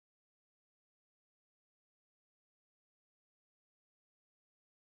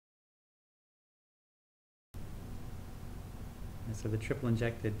And so the triple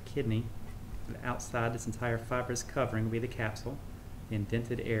injected kidney, outside this entire fibrous covering will be the capsule, the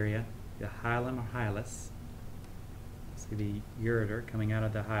indented area, the hilum or hilus. See the ureter coming out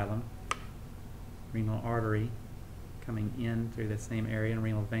of the hilum, renal artery coming in through the same area, and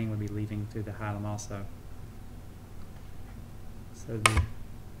renal vein would be leaving through the hilum also. So the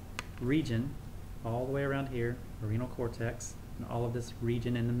region all the way around here, the renal cortex, and all of this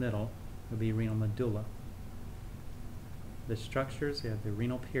region in the middle would be renal medulla. The structures, you have the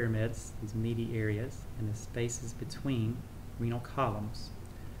renal pyramids, these meaty areas, and the spaces between renal columns.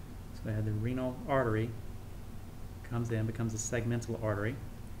 So we have the renal artery comes in, becomes a segmental artery.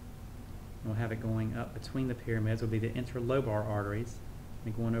 And we'll have it going up between the pyramids will be the interlobar arteries,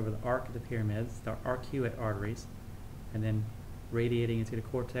 and going over the arc of the pyramids, the arcuate arteries, and then radiating into the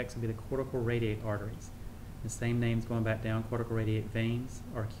cortex will be the cortical radiate arteries. The same names going back down: cortical radiate veins,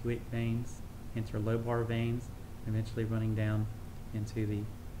 arcuate veins, interlobar veins, eventually running down into the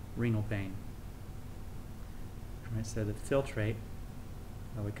renal vein. All right, so the filtrate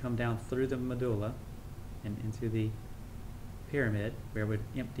would come down through the medulla and into the pyramid, where it would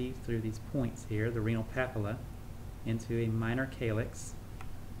empty through these points here, the renal papilla, into a minor calyx.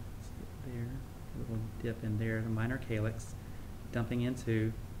 There, a little dip in there, the minor calyx, dumping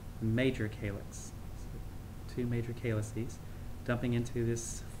into the major calyx. So two major calyces, dumping into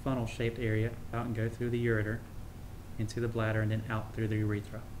this funnel-shaped area, out and go through the ureter, into the bladder, and then out through the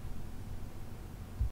urethra.